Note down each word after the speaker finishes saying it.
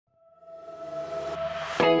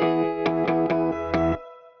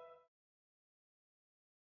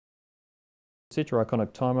Set your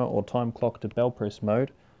iconic timer or time clock to bell press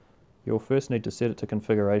mode. You'll first need to set it to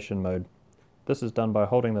configuration mode. This is done by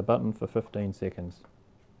holding the button for 15 seconds.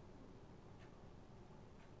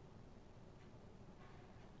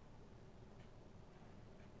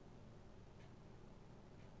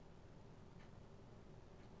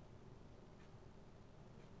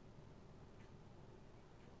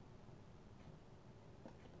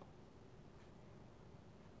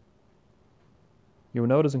 You will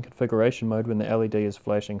know it is in configuration mode when the LED is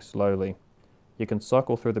flashing slowly. You can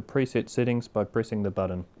cycle through the preset settings by pressing the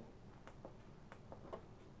button.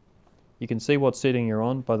 You can see what setting you're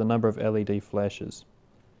on by the number of LED flashes.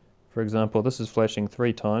 For example, this is flashing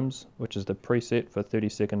 3 times, which is the preset for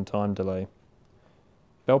 30-second time delay.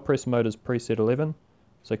 Bell press mode is preset 11,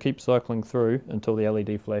 so keep cycling through until the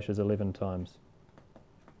LED flashes 11 times.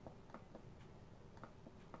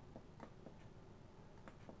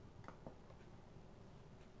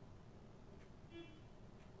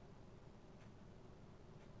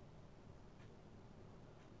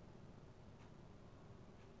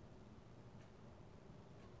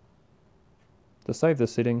 To save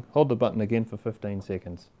this setting, hold the button again for 15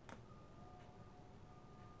 seconds.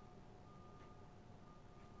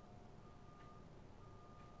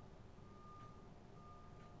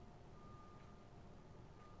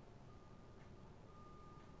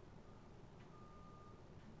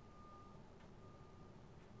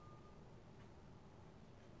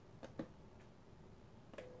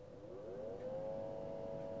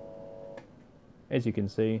 As you can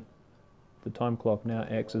see, the time clock now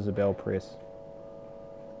acts as a bell press.